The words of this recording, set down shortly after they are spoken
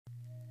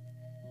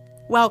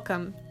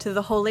Welcome to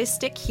the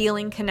Holistic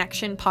Healing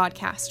Connection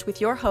podcast with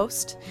your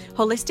host,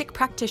 holistic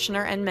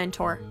practitioner and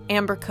mentor,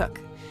 Amber Cook.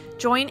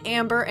 Join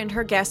Amber and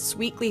her guests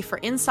weekly for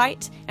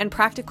insight and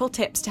practical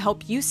tips to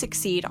help you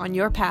succeed on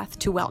your path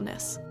to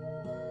wellness.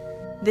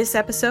 This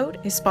episode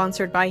is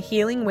sponsored by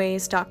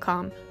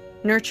healingways.com,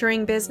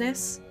 nurturing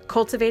business,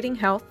 cultivating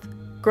health,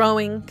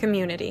 growing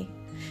community.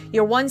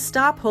 Your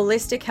one-stop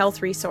holistic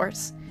health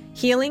resource,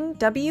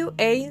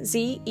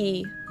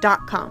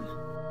 healingwaze.com.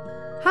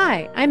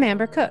 Hi, I'm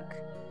Amber Cook.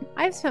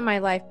 I've spent my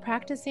life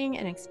practicing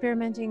and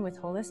experimenting with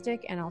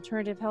holistic and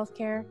alternative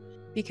healthcare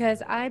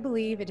because I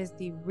believe it is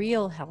the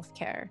real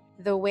healthcare,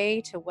 the way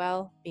to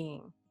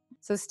well-being.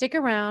 So stick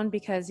around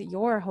because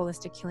your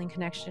holistic healing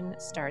connection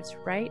starts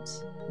right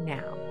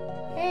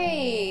now.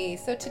 Hey,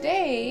 so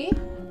today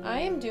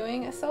I am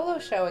doing a solo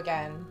show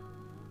again.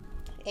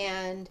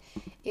 And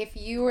if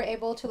you were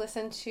able to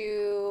listen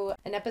to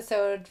an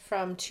episode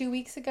from 2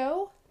 weeks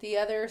ago, the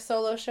other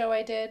solo show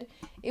I did,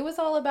 it was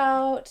all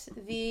about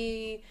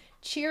the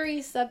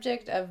cheery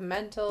subject of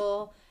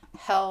mental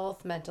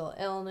health, mental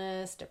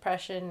illness,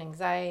 depression,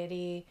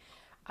 anxiety.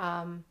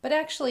 But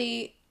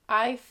actually,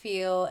 I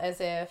feel as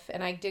if,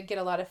 and I did get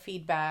a lot of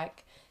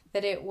feedback,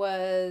 that it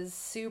was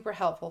super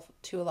helpful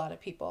to a lot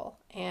of people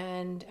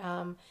and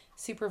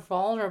super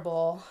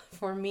vulnerable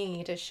for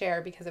me to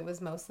share because it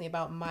was mostly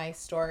about my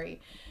story.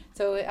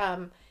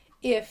 So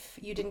if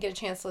you didn't get a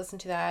chance to listen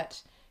to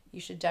that, you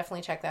should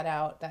definitely check that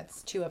out.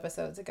 That's 2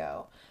 episodes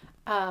ago.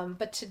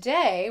 But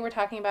today we're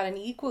talking about an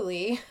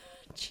equally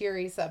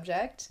cheery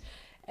subject,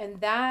 and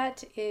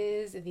that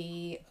is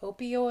the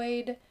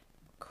opioid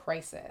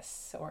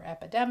crisis or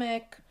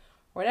epidemic,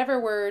 whatever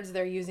words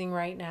they're using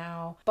right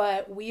now.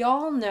 But we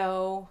all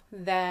know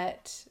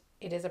that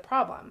it is a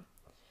problem,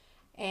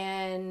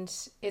 and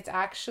it's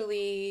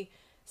actually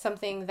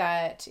something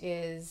that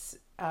is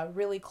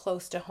really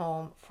close to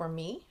home for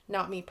me,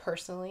 not me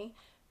personally,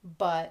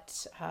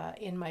 but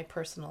in my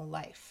personal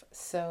life.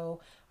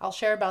 So I'll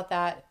share about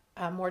that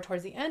more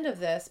towards the end of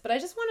this, but I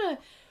just want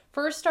to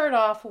first start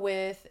off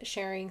with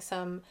sharing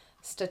some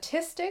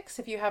statistics.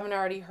 If you haven't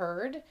already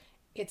heard,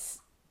 it's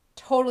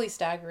totally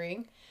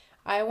staggering.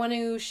 I want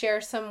to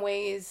share some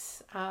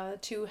ways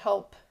to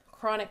help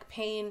chronic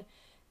pain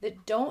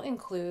that don't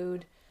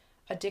include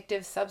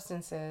addictive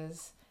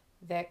substances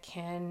that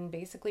can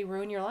basically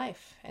ruin your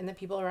life and the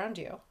people around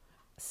you.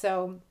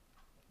 So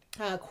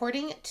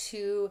according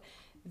to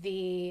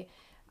the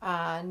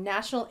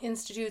National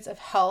Institutes of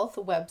Health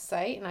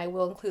website, and I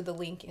will include the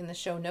link in the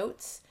show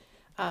notes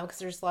because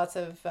there's lots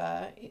of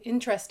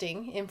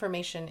interesting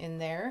information in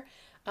there.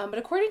 But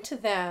according to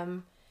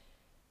them,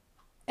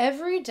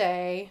 every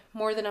day,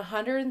 more than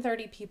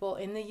 130 people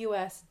in the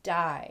U.S.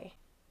 die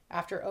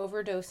after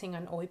overdosing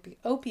on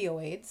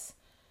opioids.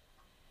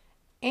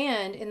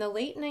 And in the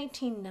late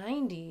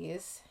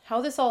 1990s,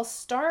 how this all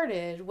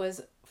started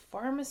was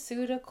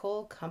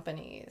pharmaceutical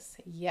companies.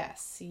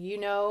 Yes, you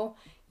know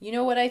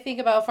what I think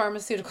about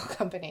pharmaceutical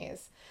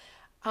companies.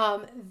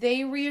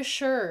 They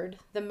reassured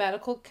the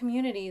medical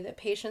community that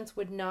patients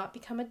would not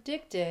become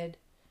addicted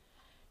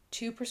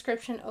to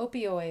prescription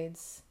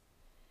opioids.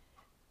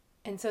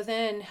 And so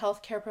then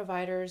healthcare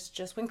providers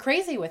just went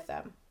crazy with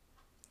them.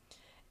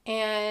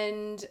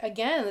 And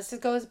again, this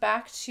goes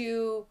back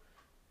to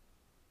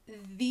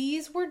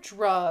these were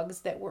drugs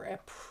that were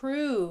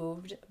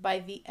approved by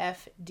the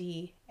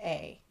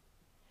FDA.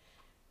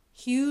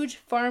 Huge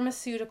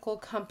pharmaceutical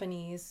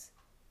companies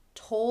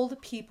told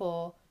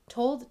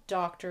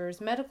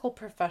doctors, medical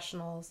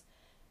professionals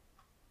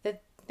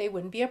that they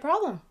wouldn't be a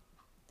problem.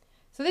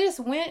 So they just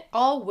went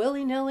all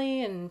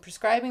willy-nilly and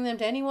prescribing them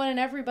to anyone and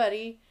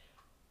everybody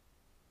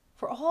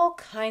for all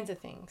kinds of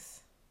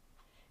things.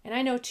 And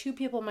I know 2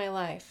 people in my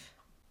life,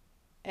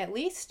 at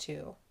least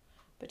 2,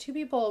 but 2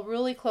 people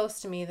really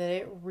close to me that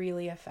it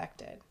really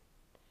affected.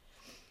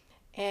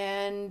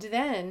 And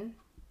then,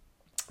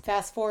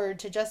 fast forward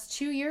to just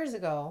 2 years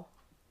ago,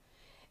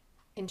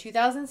 in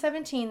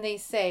 2017, they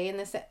say in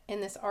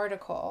this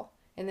article,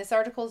 and this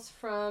article is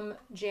from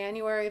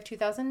January of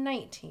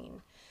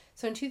 2019.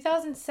 So in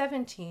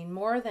 2017,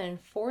 more than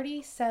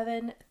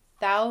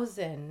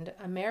 47,000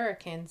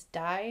 Americans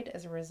died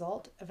as a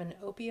result of an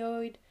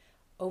opioid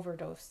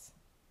overdose.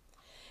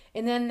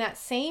 And then that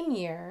same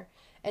year,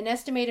 an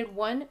estimated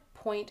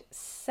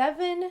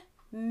 1.7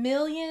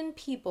 million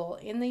people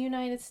in the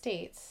United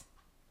States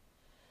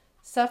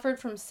suffered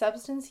from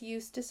substance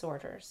use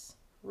disorders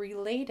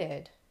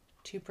related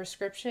to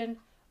prescription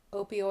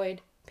opioid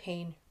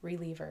pain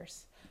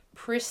relievers.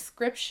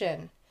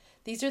 Prescription.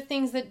 These are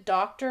things that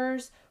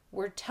doctors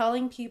were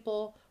telling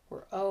people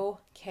were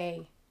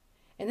okay.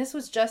 And this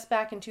was just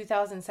back in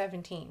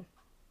 2017.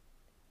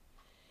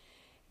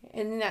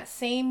 And in that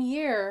same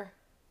year,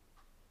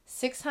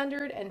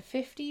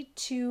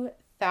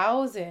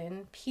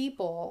 652,000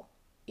 people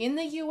in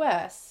the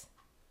U.S.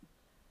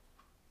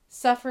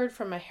 suffered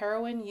from a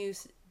heroin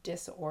use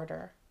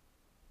disorder.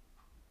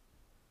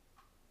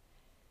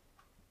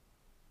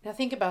 Now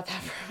think about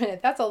that for a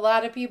minute. That's a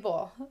lot of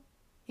people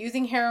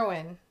using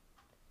heroin.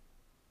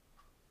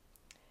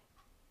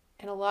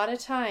 And a lot of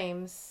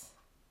times,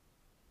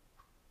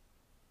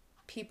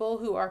 people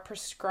who are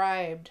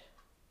prescribed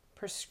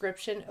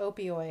prescription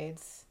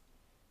opioids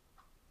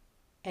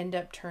end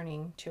up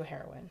turning to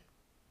heroin.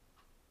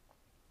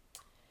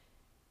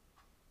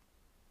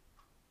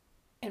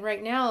 And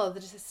right now,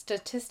 the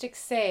statistics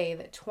say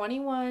that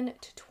 21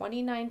 to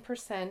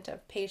 29%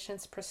 of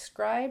patients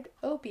prescribed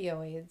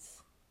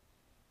opioids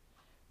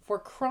for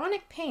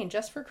chronic pain,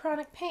 just for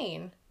chronic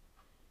pain,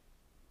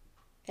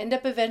 end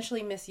up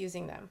eventually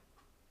misusing them.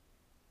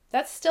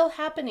 That's still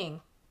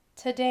happening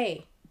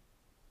today.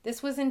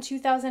 This was in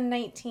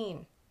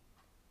 2019.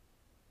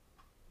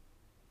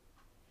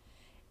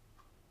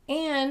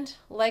 And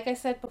like I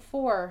said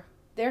before,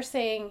 they're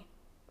saying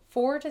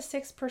 4 to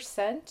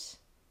 6%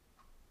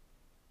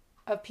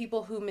 of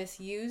people who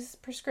misuse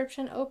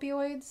prescription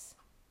opioids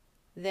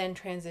then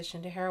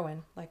transition to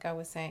heroin, like I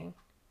was saying.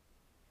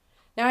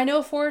 Now, I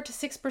know 4 to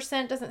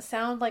 6% doesn't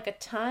sound like a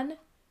ton,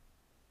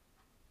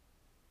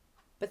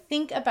 but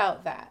think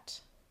about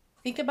that.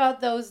 Think about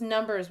those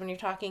numbers when you're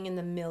talking in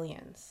the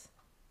millions.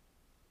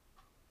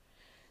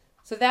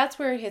 So that's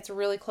where it hits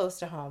really close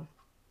to home.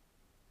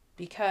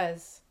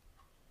 Because,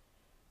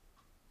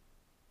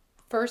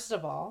 first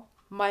of all,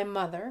 my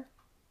mother,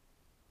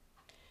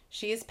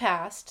 she is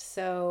passed,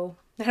 so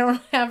I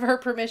don't have her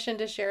permission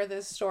to share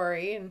this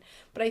story,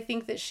 but I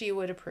think that she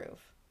would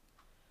approve.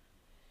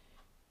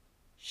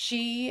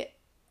 She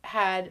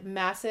had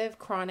massive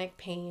chronic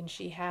pain.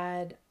 She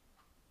had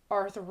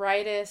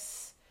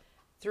arthritis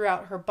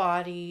throughout her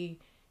body.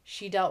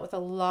 She dealt with a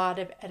lot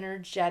of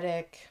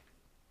energetic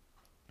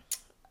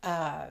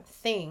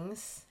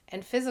things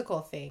and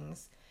physical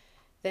things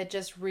that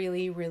just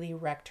really, really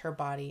wrecked her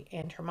body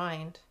and her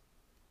mind.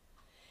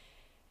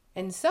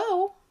 And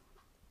so,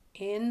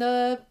 in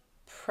the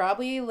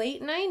probably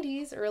late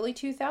 90s, early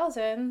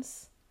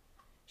 2000s,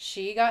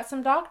 she got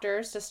some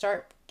doctors to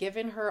start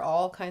giving her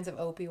all kinds of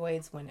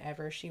opioids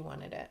whenever she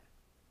wanted it.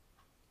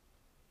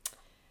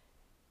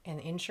 And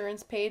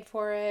insurance paid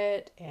for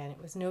it, and it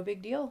was no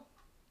big deal.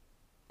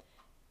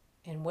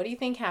 And what do you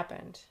think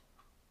happened?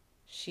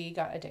 She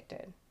got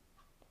addicted.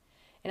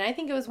 And I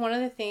think it was one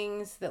of the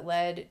things that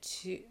led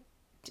to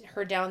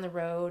her down the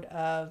road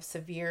of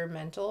severe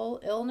mental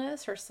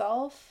illness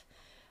herself.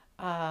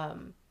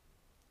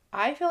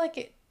 I feel like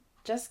it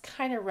just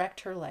kind of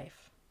wrecked her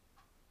life.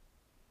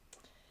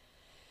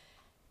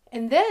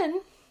 And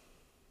then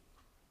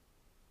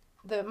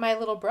my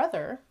little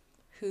brother,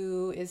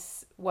 who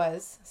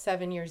was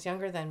 7 years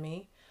younger than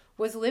me,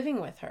 was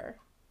living with her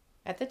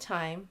at the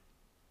time,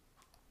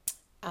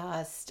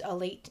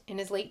 in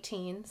his late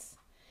teens,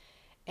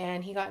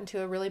 and he got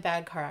into a really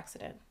bad car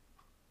accident.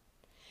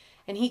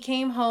 And he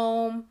came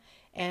home,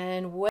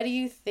 and what do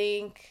you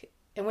think?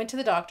 And went to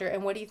the doctor,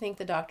 and what do you think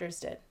the doctors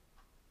did?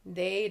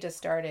 They just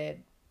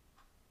started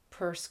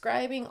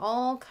prescribing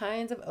all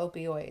kinds of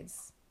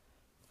opioids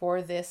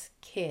for this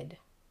kid,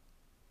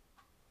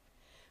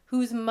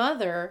 whose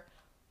mother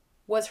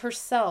was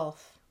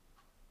herself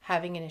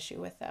having an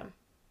issue with them.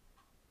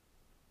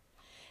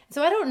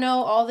 So I don't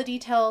know all the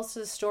details to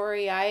the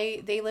story.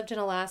 They lived in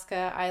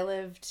Alaska. I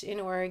lived in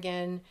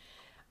Oregon.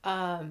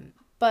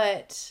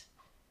 But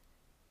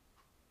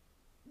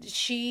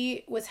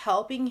she was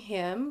helping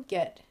him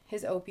get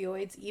his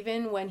opioids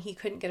even when he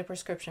couldn't get a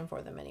prescription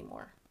for them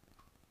anymore.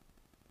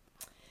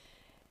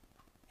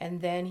 And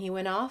then he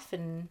went off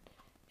and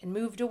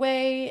moved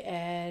away,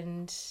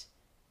 and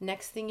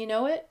next thing you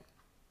know it,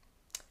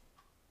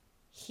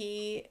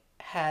 he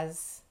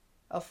has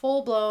a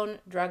full-blown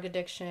drug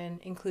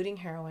addiction, including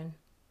heroin.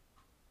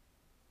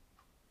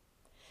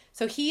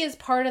 So he is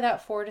part of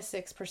that 4 to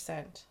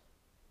 6%.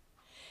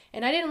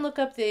 And I didn't look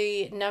up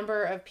the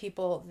number of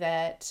people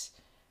that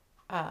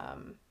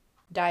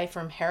die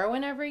from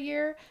heroin every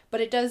year, but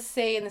it does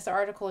say in this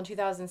article in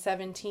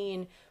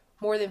 2017,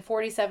 more than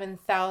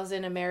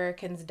 47,000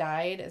 Americans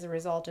died as a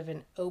result of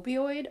an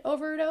opioid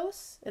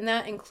overdose, and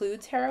that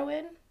includes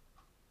heroin.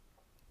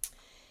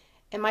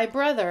 And my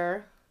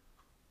brother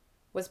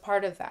was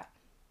part of that.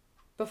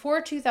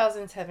 Before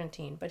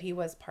 2017, but he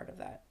was part of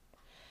that.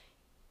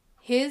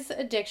 His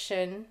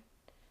addiction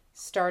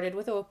started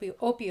with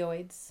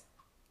opioids,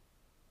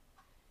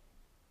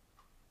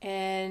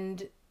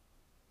 and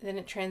then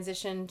it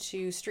transitioned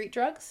to street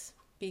drugs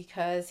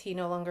because he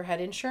no longer had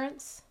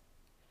insurance.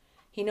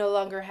 He no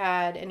longer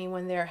had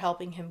anyone there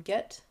helping him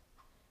get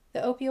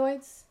the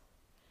opioids.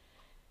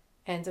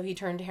 And so he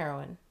turned to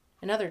heroin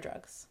and other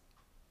drugs.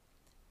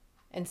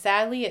 And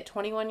sadly, at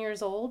 21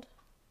 years old,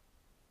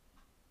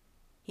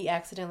 he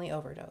accidentally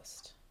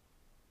overdosed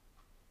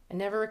and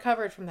never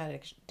recovered from that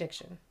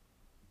addiction.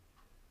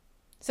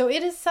 So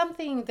it is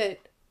something that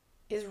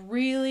is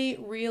really,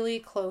 really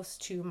close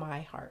to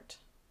my heart.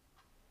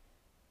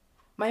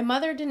 My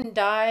mother didn't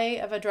die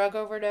of a drug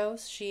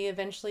overdose. She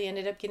eventually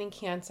ended up getting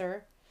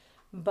cancer,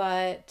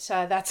 but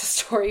that's a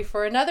story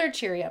for another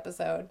cheery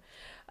episode.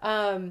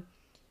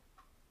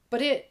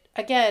 But it,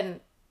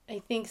 again, I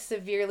think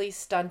severely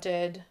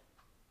stunted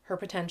her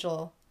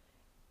potential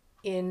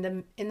in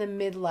the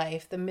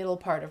midlife, the middle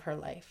part of her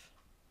life.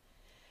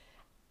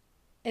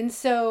 And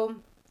so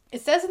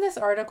it says in this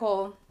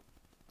article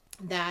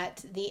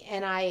that the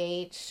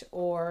NIH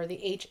or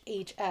the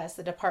HHS,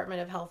 the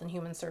Department of Health and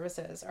Human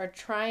Services, are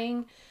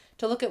trying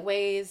to look at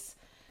ways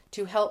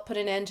to help put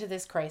an end to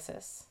this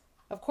crisis.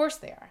 Of course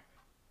they are.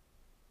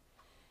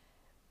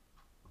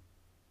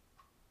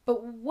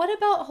 But what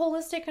about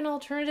holistic and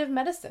alternative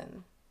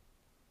medicine?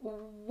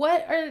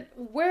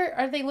 Where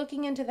are they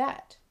looking into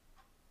that?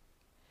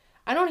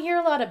 I don't hear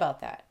a lot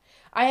about that.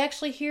 I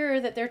actually hear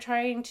that they're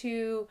trying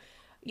to,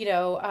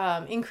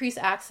 increase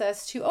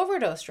access to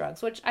overdose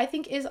drugs, which I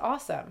think is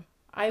awesome.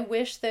 I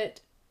wish that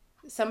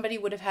somebody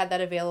would have had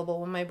that available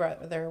when my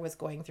brother was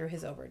going through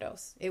his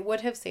overdose. It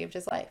would have saved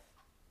his life,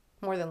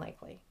 more than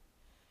likely.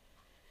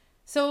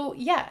 So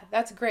yeah,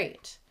 that's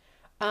great.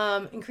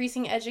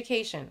 Increasing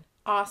education,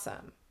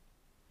 awesome.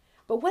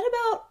 But what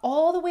about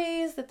all the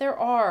ways that there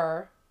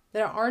are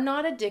that are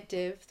not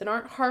addictive, that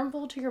aren't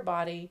harmful to your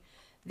body,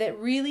 that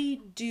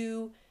really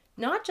do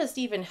not just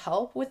even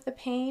help with the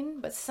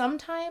pain, but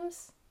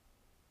sometimes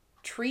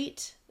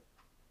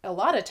a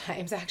lot of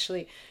times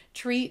actually,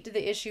 treat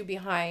the issue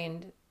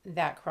behind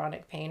that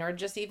chronic pain or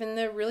just even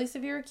the really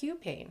severe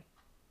acute pain.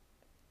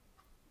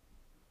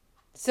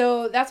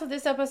 So that's what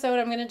this episode,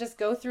 I'm going to just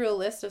go through a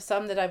list of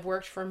some that I've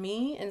worked for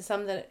me and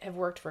some that have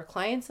worked for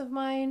clients of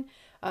mine.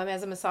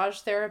 As a massage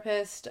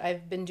therapist,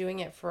 I've been doing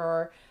it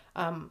for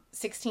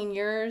 16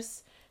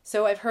 years.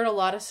 So I've heard a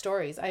lot of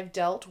stories. I've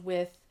dealt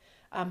with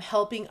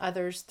helping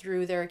others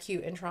through their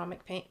acute and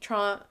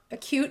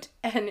acute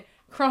and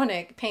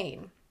chronic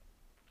pain.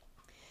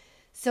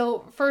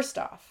 So first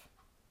off,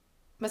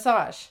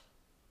 massage.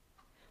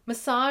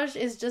 Massage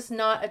is just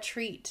not a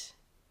treat.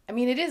 I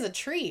mean, it is a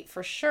treat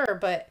for sure,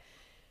 but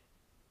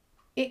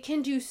it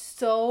can do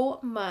so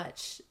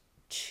much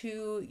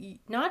to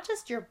not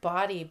just your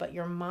body, but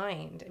your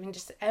mind. I mean,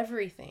 just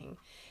everything.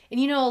 And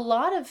a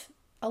lot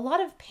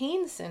of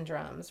pain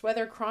syndromes,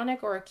 whether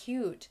chronic or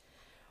acute,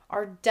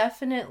 are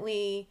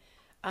definitely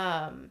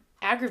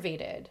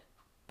aggravated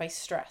by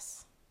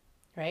stress,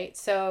 right?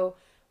 So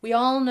we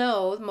all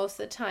know most of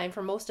the time,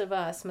 for most of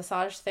us,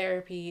 massage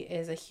therapy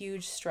is a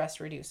huge stress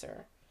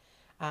reducer,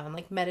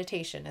 like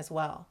meditation as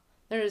well.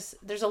 There's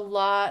a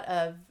lot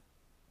of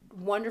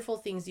wonderful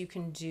things you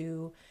can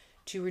do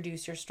to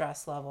reduce your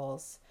stress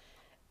levels.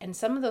 And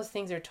some of those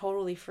things are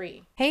totally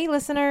free. Hey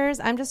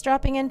listeners, I'm just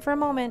dropping in for a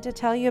moment to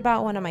tell you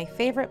about one of my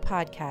favorite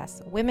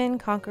podcasts, Women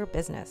Conquer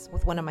Business,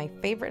 with one of my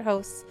favorite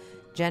hosts,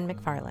 Jen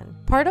McFarland.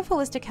 Part of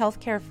holistic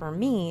healthcare for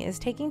me is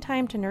taking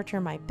time to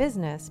nurture my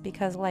business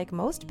because, like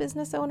most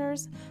business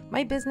owners,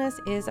 my business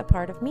is a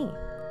part of me.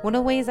 One of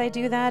the ways I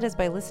do that is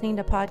by listening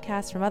to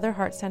podcasts from other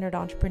heart-centered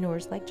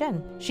entrepreneurs like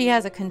Jen. She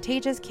has a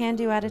contagious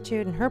can-do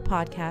attitude, and her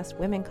podcast,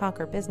 Women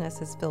Conquer Business,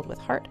 is filled with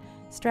heart,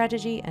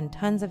 strategy, and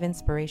tons of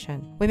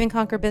inspiration. Women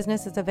Conquer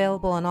Business is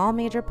available on all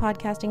major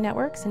podcasting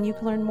networks, and you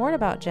can learn more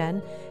about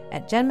Jen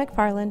at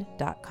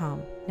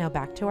jenmcfarland.com. Now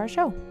back to our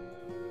show.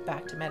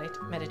 Back to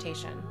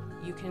meditation.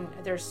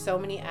 There's so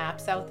many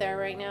apps out there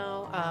right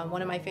now.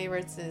 One of my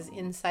favorites is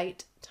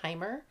Insight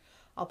Timer.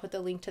 I'll put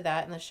the link to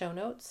that in the show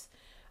notes.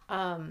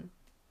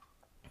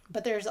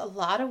 But there's a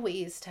lot of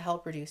ways to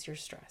help reduce your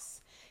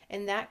stress.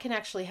 And that can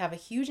actually have a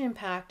huge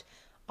impact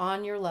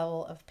on your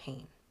level of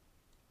pain.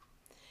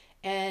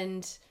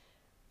 And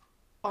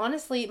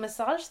honestly,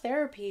 massage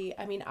therapy,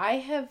 I mean, I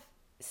have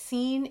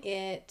seen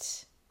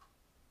it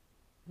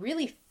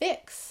really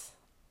fix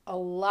a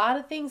lot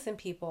of things in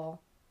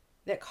people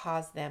that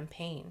cause them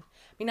pain.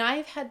 I mean,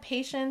 I've had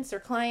patients or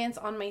clients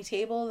on my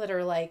table that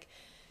are like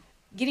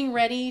getting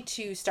ready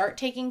to start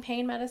taking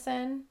pain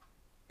medicine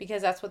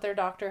because that's what their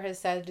doctor has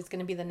said is going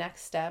to be the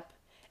next step.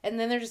 And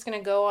then they're just going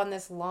to go on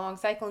this long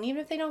cycle. And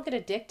even if they don't get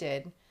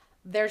addicted,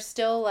 they're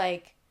still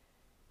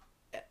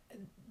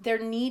they're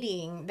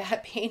needing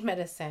that pain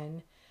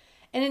medicine.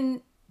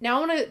 And now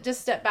I want to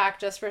just step back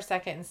just for a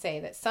second and say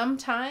that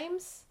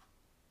sometimes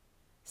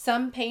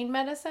some pain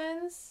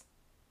medicines,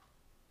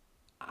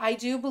 I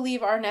do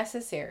believe, are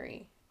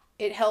necessary.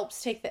 It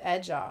helps take the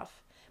edge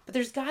off. But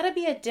there's got to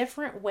be a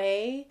different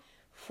way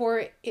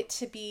for it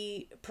to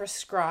be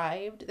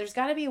prescribed. There's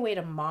got to be a way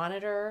to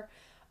monitor.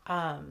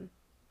 And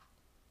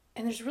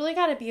there's really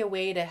got to be a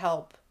way to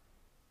help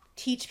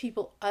teach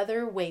people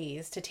other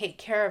ways to take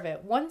care of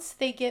it once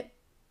they get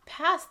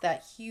past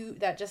that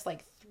just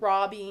like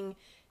throbbing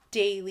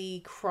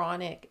daily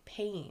chronic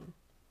pain.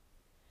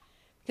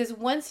 Because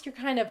once you're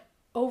kind of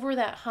over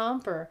that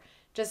hump or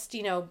just,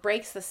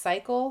 breaks the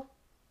cycle,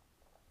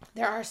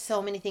 there are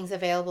so many things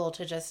available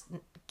to just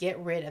get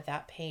rid of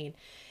that pain.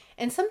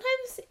 And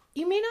sometimes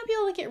you may not be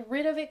able to get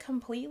rid of it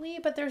completely,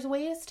 but there's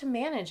ways to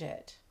manage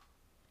it.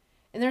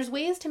 And there's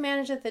ways to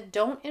manage it that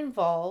don't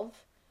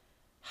involve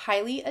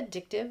highly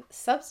addictive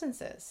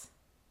substances.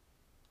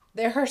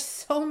 There are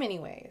so many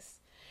ways.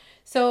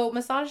 So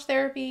massage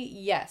therapy,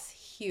 yes,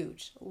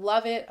 huge.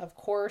 Love it, of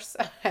course.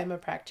 I'm a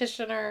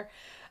practitioner.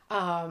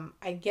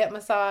 I get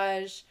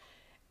massage.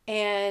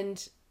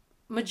 And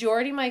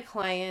majority of my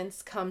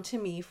clients come to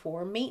me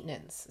for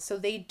maintenance. So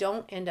they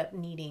don't end up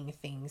needing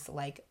things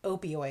like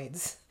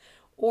opioids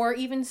or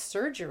even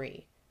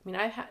surgery. I mean,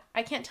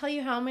 I can't tell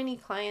you how many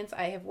clients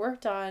I have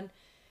worked on,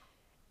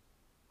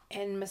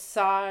 and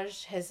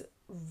massage has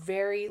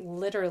very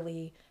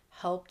literally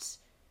helped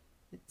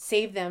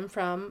save them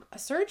from a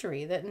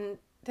surgery that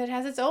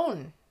has its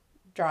own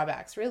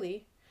drawbacks,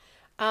 really.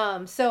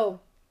 So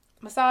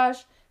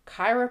massage,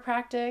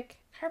 chiropractic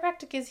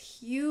is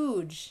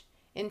huge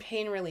in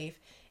pain relief.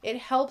 It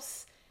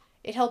helps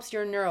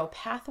your neural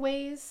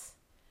pathways.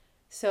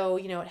 So,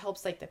 it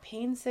helps like the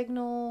pain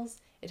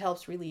signals. It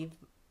helps relieve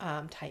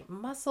tight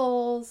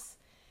muscles.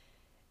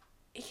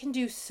 It can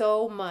do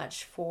so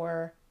much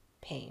for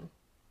pain.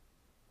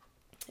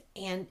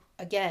 And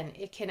again,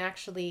 it can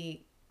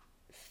actually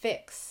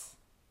fix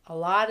a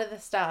lot of the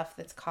stuff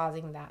that's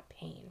causing that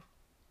pain.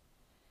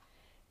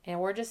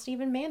 Or just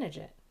even manage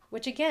it,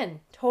 which again,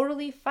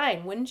 totally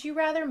fine. Wouldn't you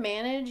rather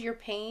manage your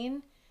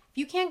pain? If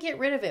you can't get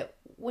rid of it,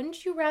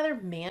 wouldn't you rather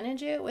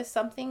manage it with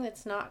something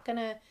that's not going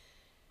to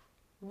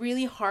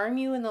really harm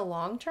you in the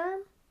long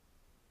term?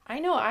 I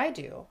know I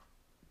do.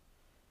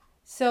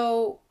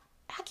 So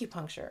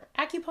acupuncture.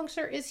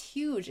 Acupuncture is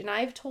huge. And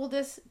I've told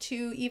this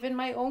to even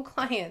my own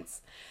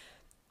clients.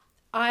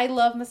 I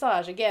love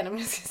massage. Again, I'm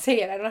just going to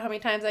say it. I don't know how many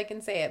times I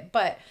can say it,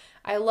 but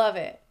I love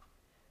it.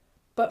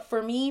 But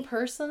for me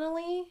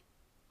personally,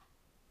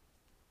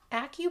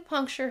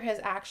 acupuncture has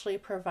actually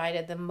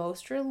provided the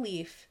most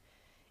relief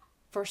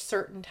for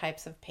certain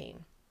types of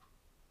pain.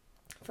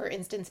 For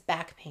instance,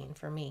 back pain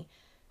for me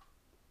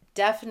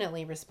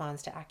definitely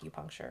responds to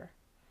acupuncture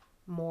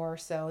more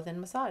so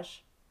than massage.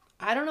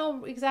 I don't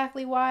know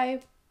exactly why,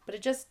 but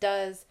it just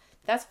does.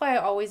 That's why I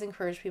always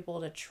encourage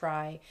people to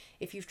try.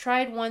 If you've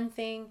tried one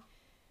thing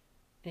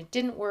and it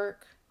didn't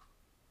work,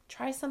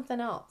 try something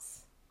else.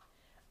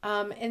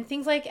 And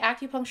things like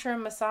acupuncture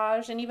and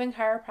massage and even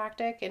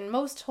chiropractic and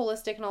most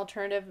holistic and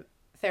alternative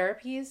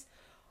therapies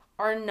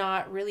are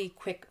not really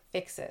quick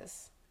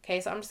fixes.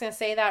 Okay, so I'm just going to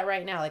say that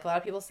right now. Like a lot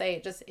of people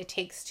say it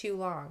takes too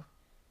long.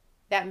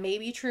 That may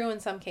be true in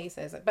some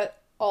cases,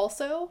 but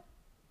also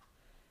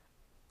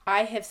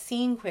I have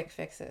seen quick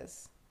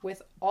fixes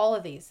with all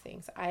of these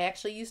things. I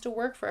actually used to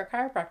work for a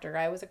chiropractor.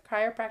 I was a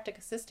chiropractic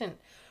assistant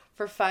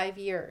for 5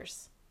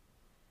 years.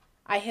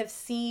 I have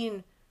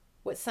seen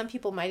what some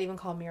people might even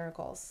call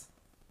miracles.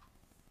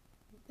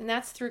 And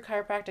that's through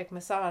chiropractic,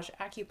 massage,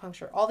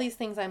 acupuncture, all these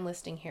things I'm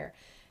listing here.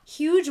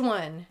 Huge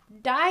one,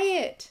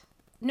 diet.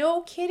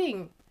 No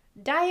kidding.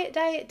 Diet.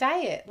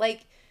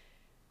 Like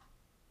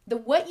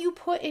what you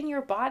put in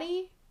your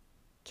body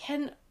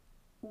can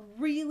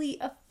really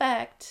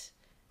affect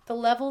the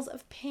levels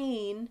of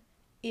pain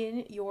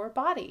in your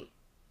body.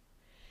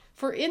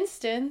 For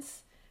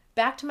instance,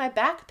 back to my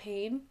back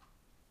pain,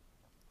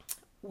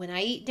 when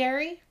I eat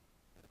dairy,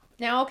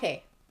 now,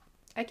 okay,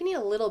 I can eat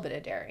a little bit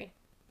of dairy.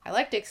 I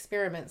like to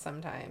experiment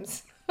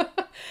sometimes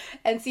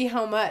and see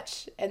how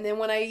much. And then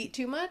when I eat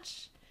too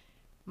much,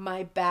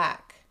 my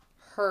back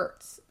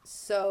hurts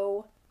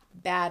so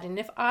bad. And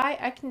if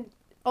I can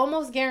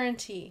almost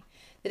guarantee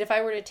that if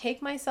I were to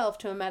take myself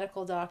to a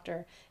medical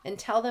doctor and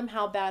tell them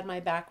how bad my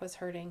back was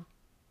hurting,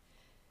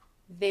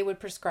 they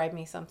would prescribe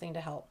me something to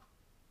help.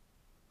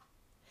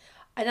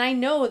 And I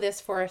know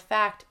this for a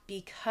fact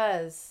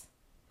because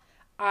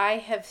I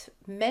have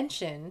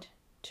mentioned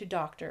to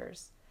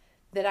doctors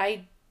that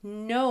I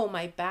know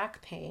my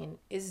back pain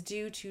is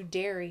due to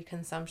dairy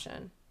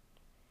consumption.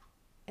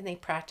 And they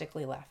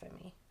practically laugh at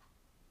me.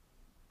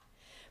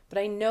 But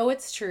I know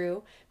it's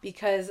true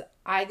because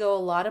I go a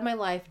lot of my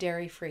life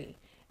dairy free.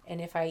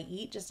 And if I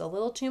eat just a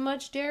little too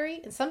much dairy,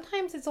 and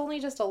sometimes it's only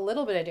just a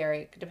little bit of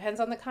dairy, it depends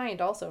on the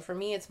kind also. For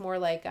me, it's more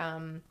like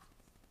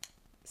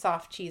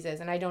soft cheeses.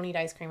 And I don't eat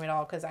ice cream at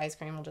all because ice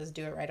cream will just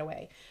do it right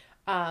away.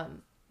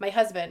 My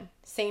husband,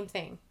 same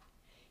thing.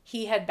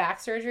 He had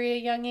back surgery at a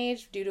young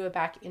age due to a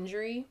back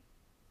injury.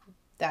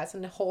 That's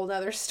a whole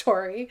nother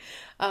story.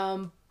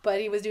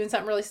 But he was doing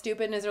something really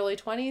stupid in his early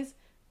 20s.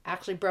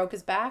 Actually broke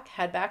his back,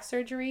 had back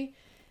surgery.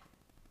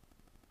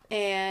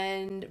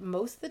 And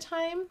most of the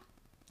time,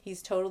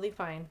 he's totally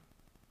fine.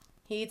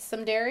 He eats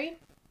some dairy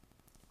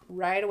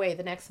right away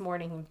the next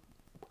morning.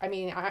 I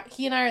mean,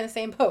 he and I are in the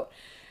same boat.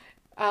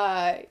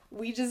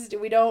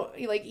 We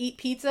don't like eat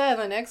pizza and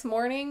the next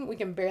morning we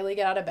can barely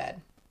get out of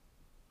bed.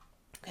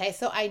 Okay,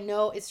 so I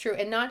know it's true.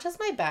 And not just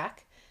my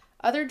back,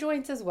 other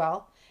joints as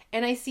well.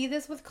 And I see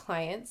this with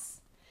clients.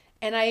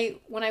 And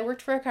when I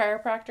worked for a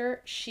chiropractor,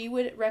 she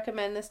would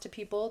recommend this to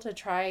people to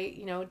try,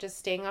 just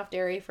staying off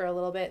dairy for a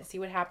little bit and see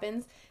what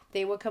happens.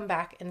 They would come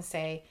back and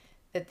say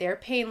that their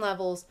pain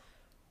levels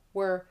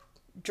were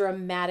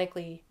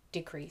dramatically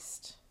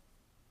decreased.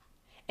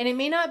 And it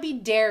may not be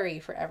dairy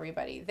for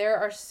everybody. There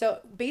are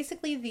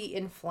basically the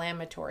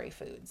inflammatory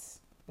foods.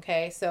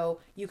 Okay, so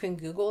you can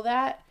Google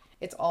that.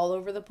 It's all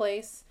over the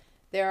place.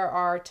 There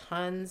are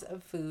tons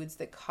of foods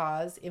that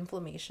cause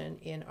inflammation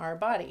in our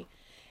body.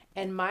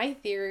 And my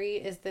theory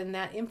is then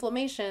that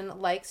inflammation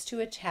likes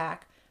to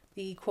attack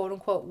the quote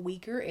unquote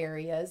weaker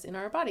areas in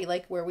our body,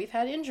 like where we've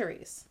had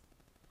injuries.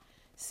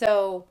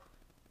 So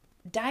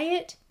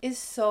diet is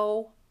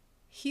so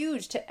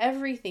huge to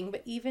everything,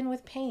 but even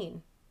with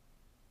pain.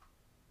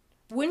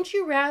 Wouldn't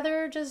you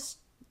rather just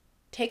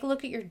take a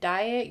look at your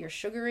diet, your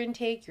sugar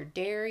intake, your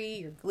dairy,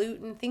 your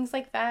gluten, things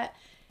like that.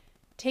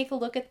 Take a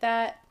look at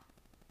that,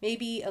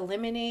 maybe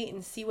eliminate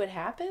and see what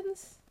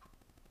happens.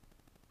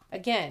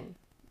 Again,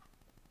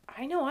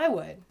 I know I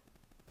would,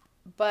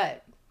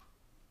 but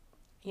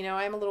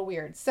I'm a little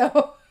weird.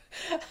 So,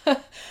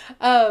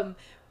 and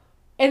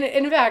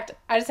in fact,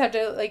 I just have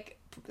to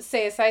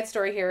say a side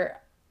story here.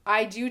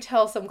 I do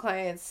tell some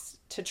clients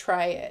to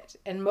try it,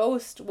 and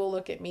most will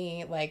look at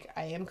me like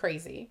I am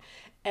crazy.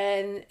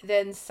 And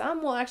then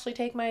some will actually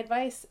take my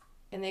advice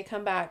and they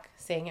come back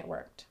saying it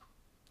worked.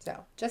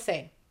 So just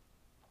saying.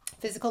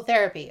 Physical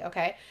therapy.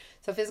 Okay.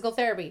 So physical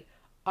therapy.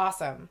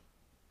 Awesome.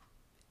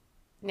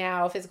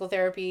 Now, physical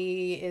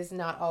therapy is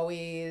not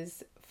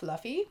always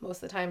fluffy. Most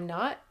of the time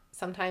not.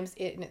 Sometimes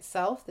it in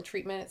itself, the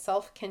treatment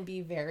itself can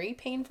be very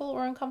painful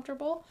or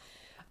uncomfortable.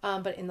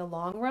 But in the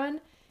long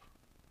run,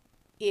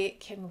 it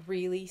can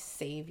really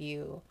save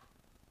you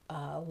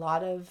a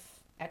lot of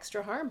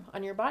extra harm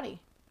on your body.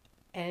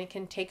 And it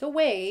can take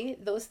away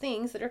those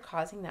things that are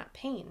causing that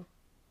pain.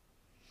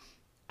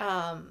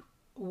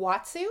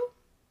 Watsu.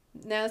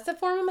 Now, it's a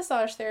form of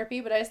massage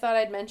therapy, but I just thought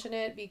I'd mention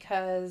it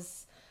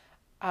because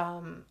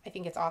I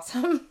think it's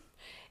awesome.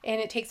 And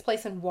it takes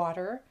place in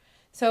water.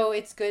 So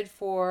it's good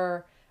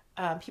for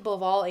people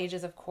of all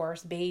ages, of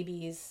course,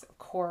 babies, of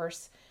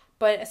course,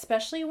 but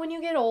especially when you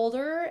get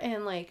older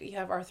and you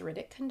have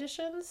arthritic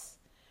conditions,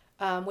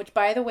 which,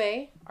 by the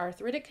way,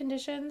 arthritic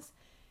conditions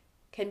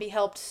can be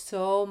helped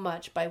so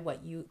much by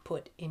what you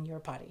put in your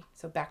body.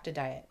 So back to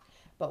diet.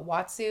 But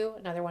Watsu,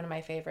 another one of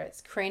my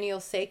favorites.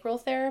 Craniosacral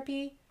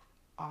therapy,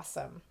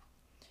 awesome.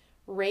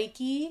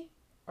 Reiki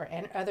or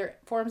other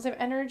forms of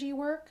energy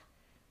work,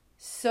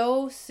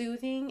 so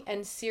soothing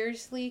and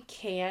seriously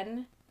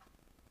can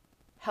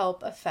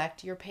help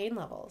affect your pain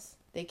levels.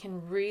 They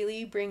can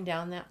really bring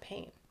down that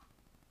pain.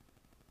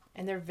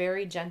 And they're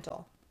very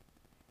gentle.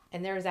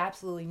 And there is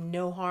absolutely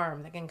no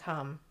harm that can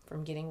come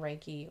from getting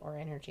Reiki or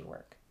energy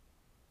work.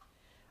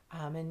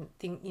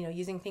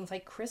 Using things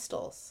like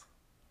crystals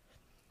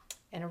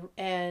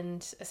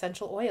and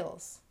essential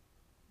oils.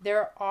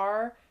 There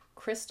are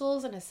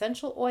crystals and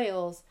essential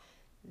oils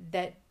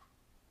that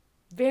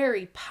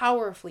very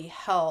powerfully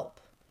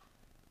help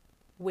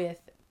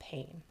with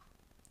pain,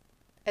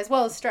 as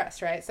well as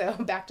stress, right? So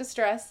back to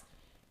stress,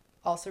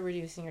 also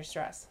reducing your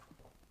stress.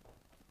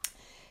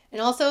 And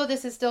also,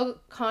 this is still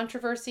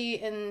controversy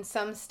in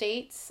some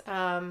states,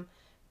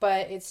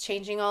 but it's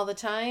changing all the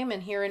time.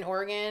 And here in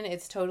Oregon,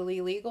 it's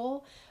totally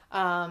legal.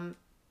 And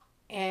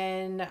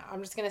I'm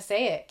just going to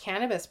say it,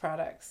 cannabis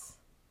products.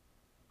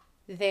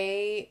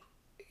 They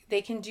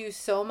can do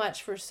so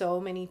much for so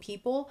many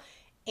people.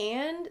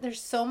 And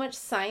there's so much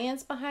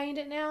science behind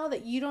it now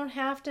that you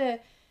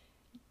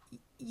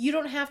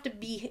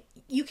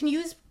can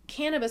use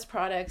cannabis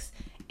products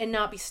and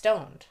not be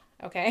stoned.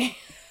 Okay.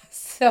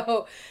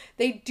 So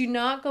they do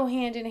not go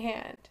hand in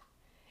hand.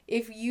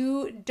 If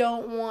you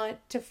don't want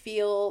to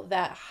feel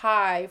that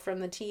high from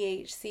the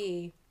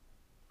THC,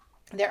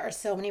 there are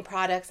so many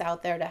products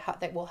out there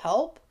that will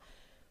help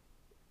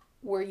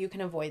where you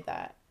can avoid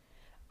that.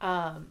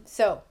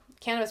 So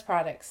cannabis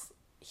products,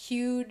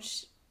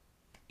 huge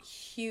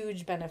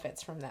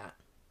benefits from that,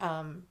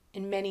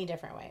 in many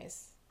different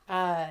ways.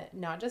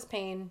 Not just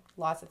pain,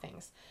 lots of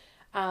things.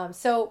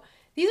 So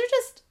these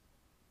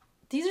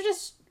are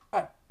just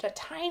a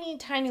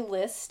tiny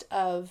list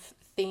of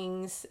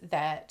things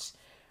that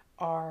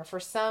are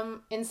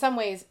in some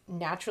ways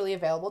naturally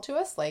available to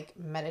us, like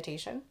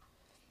meditation.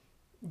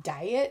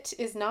 Diet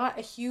is not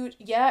a huge,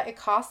 it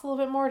costs a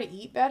little bit more to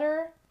eat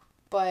better,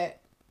 but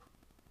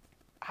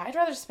I'd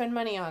rather spend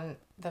money on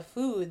the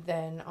food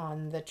than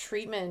on the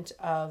treatment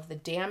of the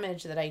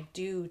damage that I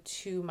do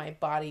to my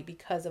body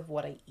because of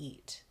what I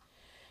eat.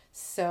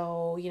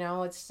 So,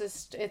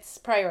 it's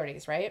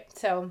priorities, right?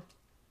 So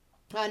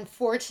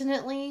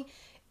unfortunately,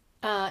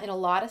 in a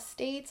lot of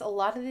states, a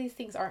lot of these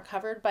things aren't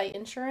covered by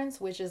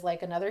insurance, which is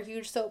another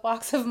huge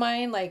soapbox of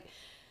mine.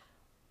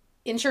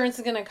 Insurance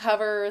is going to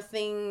cover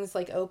things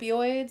like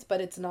opioids,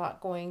 but it's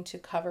not going to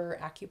cover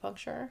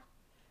acupuncture.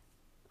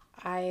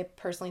 I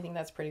personally think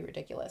that's pretty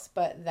ridiculous,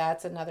 but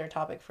that's another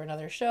topic for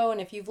another show. And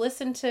if you've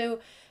listened to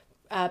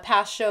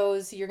past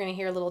shows, you're going to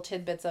hear little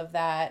tidbits of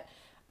that.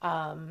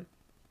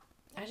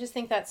 I just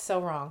think that's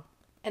so wrong.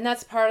 And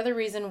that's part of the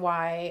reason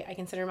why I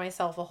consider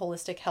myself a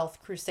holistic health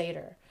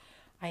crusader.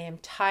 I am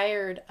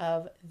tired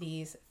of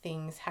these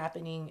things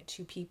happening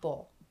to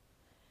people.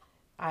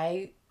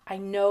 I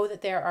know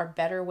that there are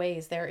better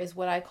ways. There is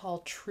what I call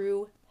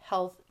true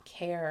health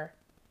care.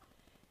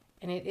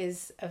 And it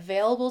is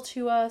available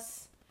to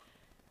us.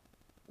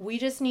 We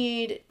just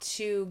need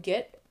to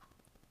get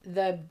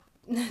the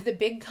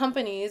big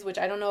companies, which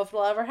I don't know if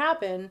it'll ever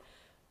happen,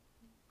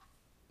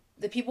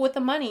 the people with the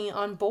money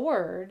on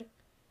board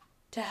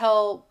to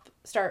help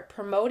start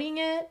promoting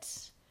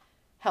it,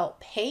 help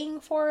paying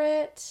for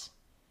it,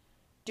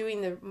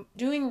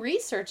 doing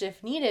research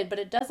if needed, but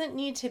it doesn't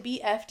need to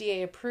be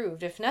FDA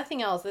approved. If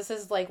nothing else, this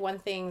is one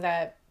thing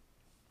that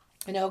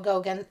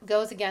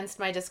goes against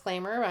my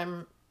disclaimer.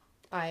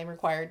 I'm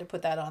required to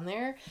put that on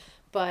there.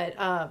 But,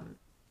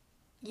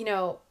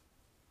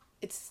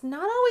 it's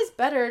not always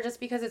better just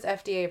because it's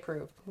FDA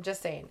approved. I'm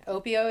just saying.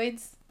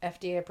 Opioids,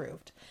 FDA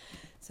approved.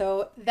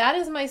 So that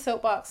is my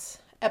soapbox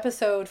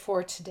episode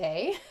for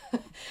today.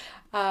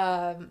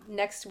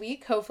 Next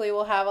week, hopefully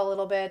we'll have a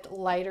little bit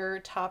lighter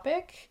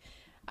topic.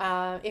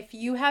 If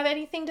you have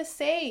anything to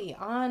say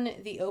on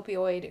the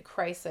opioid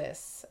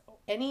crisis,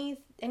 any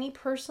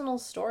personal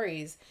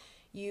stories,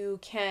 you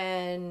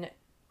can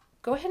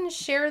go ahead and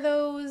share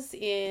those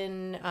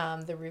in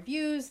the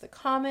reviews, the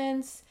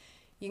comments.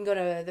 You can go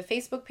to the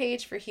Facebook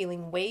page for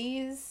Healing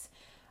Ways.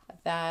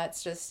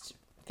 That's just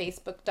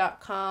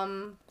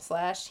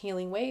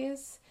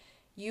facebook.com/healingways.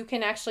 You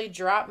can actually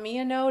drop me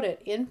a note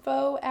at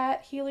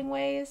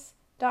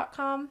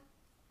info@healingways.com.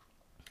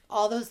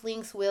 All those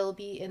links will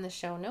be in the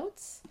show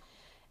notes.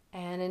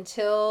 And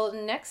until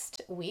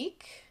next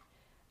week,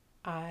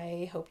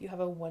 I hope you have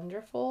a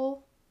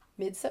wonderful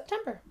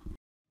mid-September.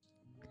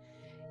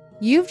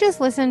 You've just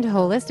listened to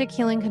Holistic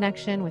Healing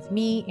Connection with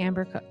me,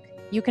 Amber Cook.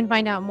 You can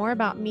find out more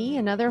about me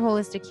and other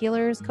holistic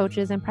healers,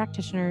 coaches, and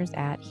practitioners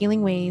at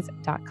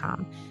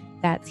healingways.com.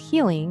 That's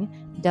healing,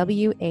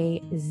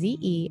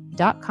 WAZE.com,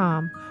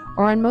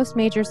 or on most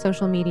major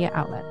social media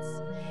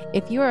outlets.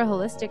 If you are a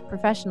holistic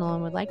professional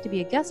and would like to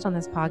be a guest on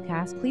this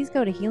podcast, please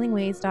go to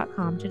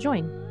healingways.com to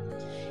join.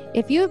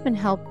 If you have been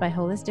helped by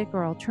holistic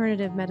or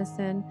alternative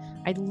medicine,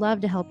 I'd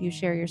love to help you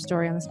share your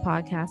story on this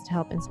podcast to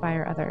help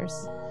inspire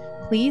others.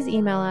 Please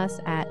email us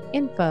at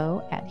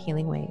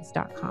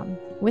info@healingways.com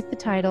with the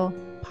title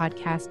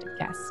Podcast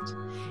Guest.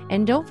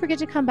 And don't forget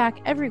to come back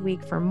every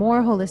week for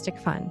more holistic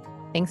fun.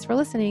 Thanks for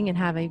listening and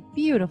have a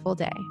beautiful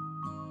day.